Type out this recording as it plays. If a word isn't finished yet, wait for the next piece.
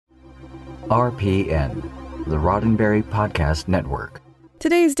RPN, the Roddenberry Podcast Network.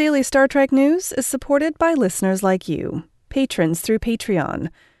 Today's daily Star Trek news is supported by listeners like you, patrons through Patreon.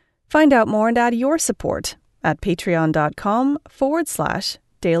 Find out more and add your support at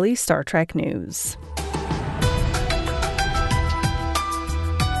patreon.com/Daily Star Trek News.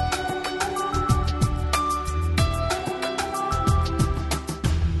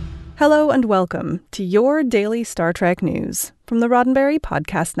 Hello and welcome to your Daily Star Trek News from the Roddenberry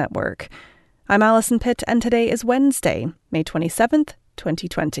Podcast Network. I'm Allison Pitt, and today is Wednesday, May 27th,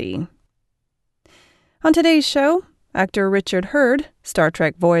 2020. On today's show, actor Richard Hurd, Star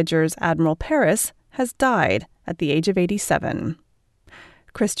Trek Voyager's Admiral Paris, has died at the age of 87.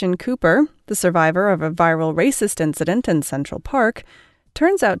 Christian Cooper, the survivor of a viral racist incident in Central Park,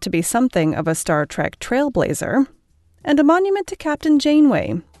 turns out to be something of a Star Trek trailblazer, and a monument to Captain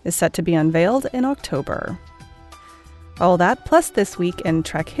Janeway is set to be unveiled in October. All that plus This Week in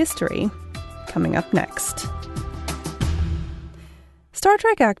Trek History, coming up next. Star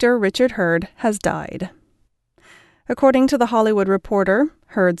Trek actor Richard Hurd has died. According to The Hollywood Reporter,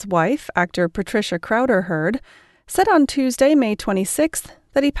 Hurd's wife, actor Patricia Crowder Hurd, said on Tuesday, May 26th,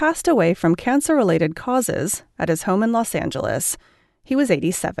 that he passed away from cancer-related causes at his home in Los Angeles. He was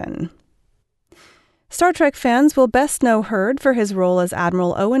 87. Star Trek fans will best know Hurd for his role as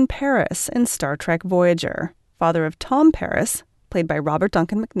Admiral Owen Paris in Star Trek Voyager, father of Tom Paris, played by Robert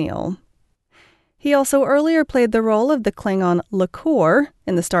Duncan McNeill. He also earlier played the role of the Klingon L'Cour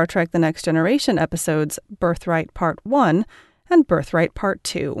in the Star Trek The Next Generation episodes Birthright Part 1 and Birthright Part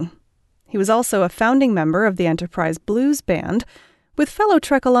 2. He was also a founding member of the Enterprise Blues Band, with fellow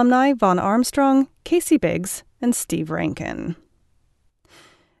Trek alumni Vaughn Armstrong, Casey Biggs, and Steve Rankin.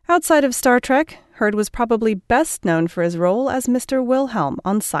 Outside of Star Trek, Hurd was probably best known for his role as Mr. Wilhelm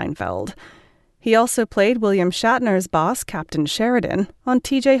on Seinfeld. He also played William Shatner's boss, Captain Sheridan, on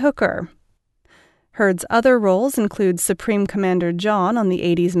T.J. Hooker. Hurd's other roles include Supreme Commander John on the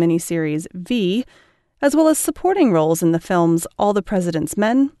 80s miniseries V, as well as supporting roles in the films All the President's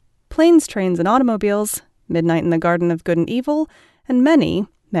Men, Planes, Trains, and Automobiles, Midnight in the Garden of Good and Evil, and many,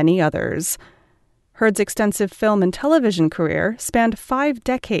 many others. Hurd's extensive film and television career spanned 5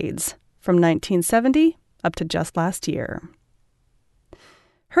 decades, from 1970 up to just last year.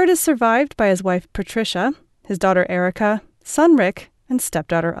 Hurd is survived by his wife Patricia, his daughter Erica, son Rick, and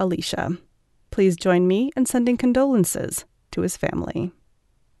stepdaughter Alicia. Please join me in sending condolences to his family.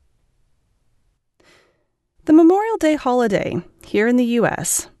 The Memorial Day holiday here in the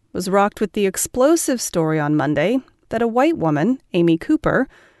U.S. was rocked with the explosive story on Monday that a white woman, Amy Cooper,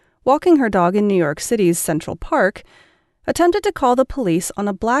 walking her dog in New York City's Central Park, attempted to call the police on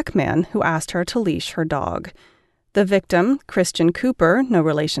a black man who asked her to leash her dog. The victim, Christian Cooper, no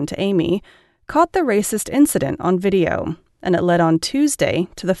relation to Amy, caught the racist incident on video, and it led on Tuesday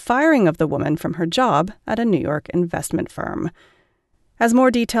to the firing of the woman from her job at a New York investment firm. As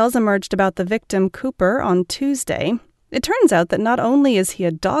more details emerged about the victim, Cooper, on Tuesday, it turns out that not only is he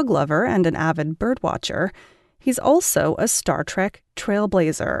a dog lover and an avid birdwatcher, he's also a Star Trek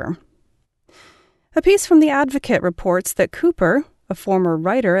trailblazer. A piece from The Advocate reports that Cooper, a former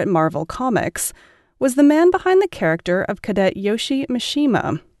writer at Marvel Comics, was the man behind the character of Cadet Yoshi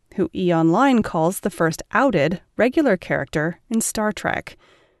Mishima, who E! Online calls the first outed, regular character in Star Trek.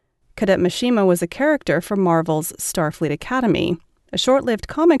 Cadet Mishima was a character from Marvel's Starfleet Academy, a short-lived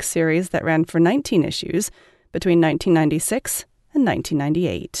comic series that ran for 19 issues between 1996 and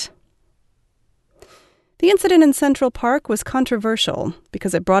 1998. The incident in Central Park was controversial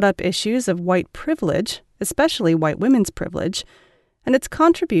because it brought up issues of white privilege, especially white women's privilege, and its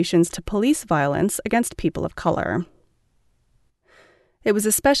contributions to police violence against people of color. It was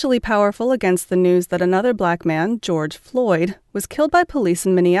especially powerful against the news that another black man, George Floyd, was killed by police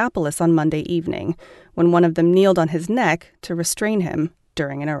in Minneapolis on Monday evening, when one of them kneeled on his neck to restrain him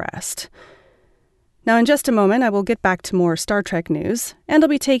during an arrest. Now, in just a moment, I will get back to more Star Trek news, and I'll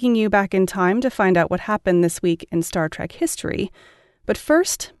be taking you back in time to find out what happened this week in Star Trek history. But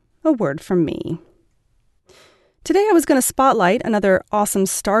first, a word from me. Today, I was going to spotlight another awesome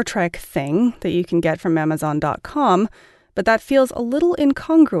Star Trek thing that you can get from Amazon.com, but that feels a little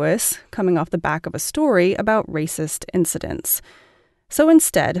incongruous coming off the back of a story about racist incidents. So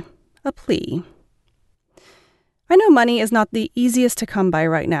instead, a plea. I know money is not the easiest to come by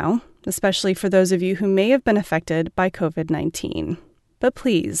right now, especially for those of you who may have been affected by COVID-19. But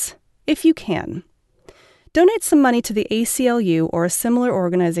please, if you can, donate some money to the ACLU or a similar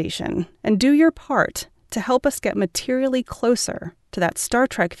organization and do your part to help us get materially closer to that Star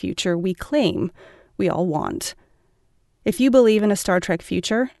Trek future we claim we all want. If you believe in a Star Trek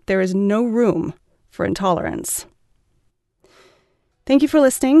future, there is no room for intolerance. Thank you for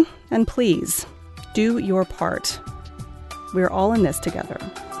listening, and please, do your part. We're all in this together.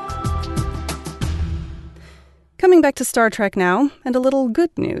 Coming back to Star Trek now, and a little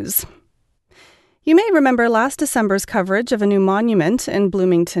good news. You may remember last December's coverage of a new monument in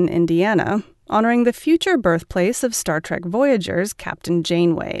Bloomington, Indiana, honoring the future birthplace of Star Trek Voyager's Captain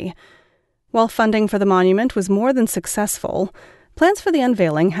Janeway. While funding for the monument was more than successful, plans for the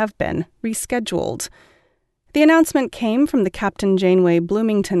unveiling have been rescheduled. The announcement came from the Captain Janeway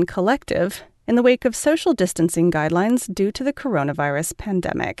Bloomington Collective in the wake of social distancing guidelines due to the coronavirus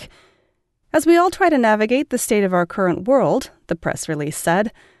pandemic. As we all try to navigate the state of our current world, the press release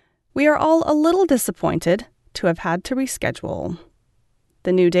said, we are all a little disappointed to have had to reschedule.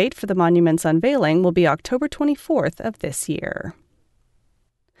 The new date for the monument's unveiling will be October 24th of this year.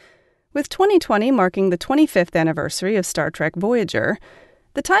 With 2020 marking the 25th anniversary of Star Trek Voyager,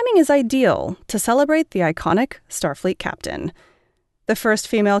 the timing is ideal to celebrate the iconic Starfleet captain. The first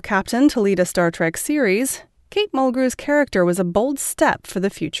female captain to lead a Star Trek series, Kate Mulgrew's character was a bold step for the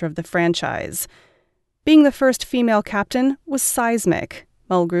future of the franchise. Being the first female captain was seismic,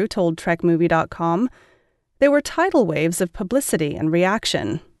 Mulgrew told TrekMovie.com. There were tidal waves of publicity and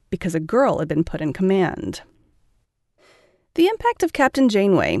reaction because a girl had been put in command. The impact of Captain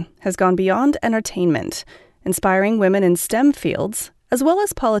Janeway has gone beyond entertainment, inspiring women in STEM fields, as well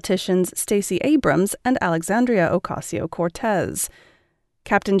as politicians Stacey Abrams and Alexandria Ocasio-Cortez.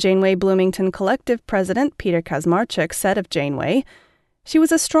 Captain Janeway Bloomington Collective President Peter Kaczmarczyk said of Janeway, she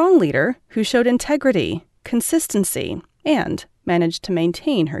was a strong leader who showed integrity, consistency, and managed to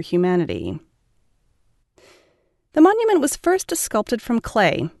maintain her humanity. The monument was first sculpted from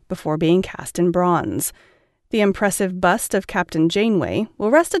clay before being cast in bronze. The impressive bust of Captain Janeway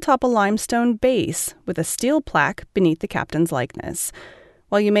will rest atop a limestone base with a steel plaque beneath the captain's likeness.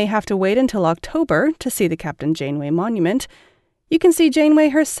 While you may have to wait until October to see the Captain Janeway monument, you can see Janeway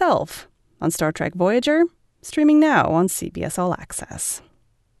herself on Star Trek Voyager, streaming now on CBS All Access.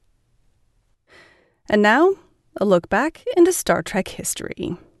 And now, a look back into Star Trek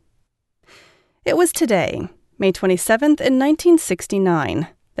history. It was today, May 27th in 1969,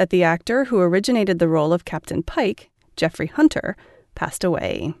 that the actor who originated the role of Captain Pike, Jeffrey Hunter, passed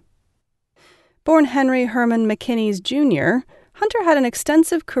away. Born Henry Herman McInnes Jr., Hunter had an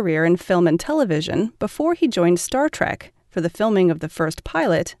extensive career in film and television before he joined Star Trek for the filming of the first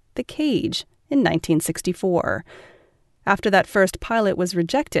pilot, The Cage, in 1964. After that first pilot was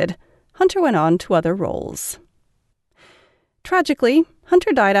rejected, Hunter went on to other roles. Tragically,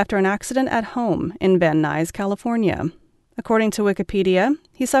 Hunter died after an accident at home in Van Nuys, California. According to Wikipedia,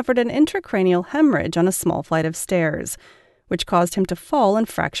 he suffered an intracranial hemorrhage on a small flight of stairs, which caused him to fall and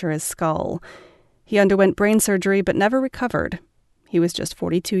fracture his skull. He underwent brain surgery but never recovered. He was just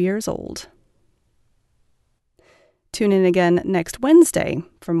 42 years old. Tune in again next Wednesday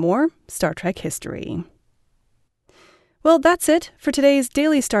for more Star Trek history. Well, that's it for today's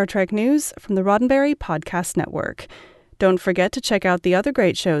Daily Star Trek News from the Roddenberry Podcast Network. Don't forget to check out the other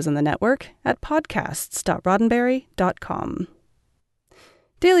great shows on the network at podcasts.roddenberry.com.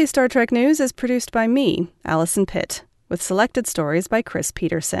 Daily Star Trek News is produced by me, Allison Pitt, with selected stories by Chris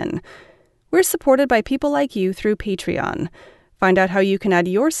Peterson. We're supported by people like you through Patreon. Find out how you can add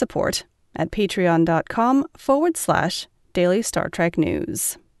your support at patreon.com/Daily Star Trek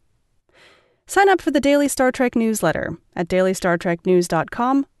News. Sign up for the Daily Star Trek newsletter at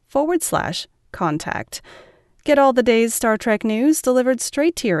dailystartreknews.com/contact. Get all the day's Star Trek news delivered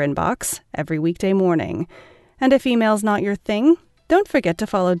straight to your inbox every weekday morning. And if email's not your thing, don't forget to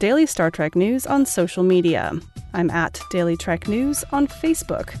follow Daily Star Trek News on social media. I'm at Daily Trek News on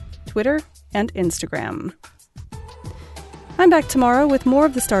Facebook, Twitter, and Instagram. I'm back tomorrow with more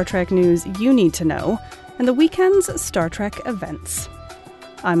of the Star Trek news you need to know and the weekend's Star Trek events.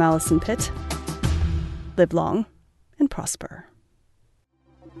 I'm Allison Pitt. Live long and prosper.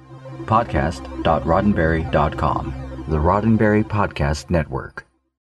 Podcast.roddenberry.com, the Roddenberry Podcast Network.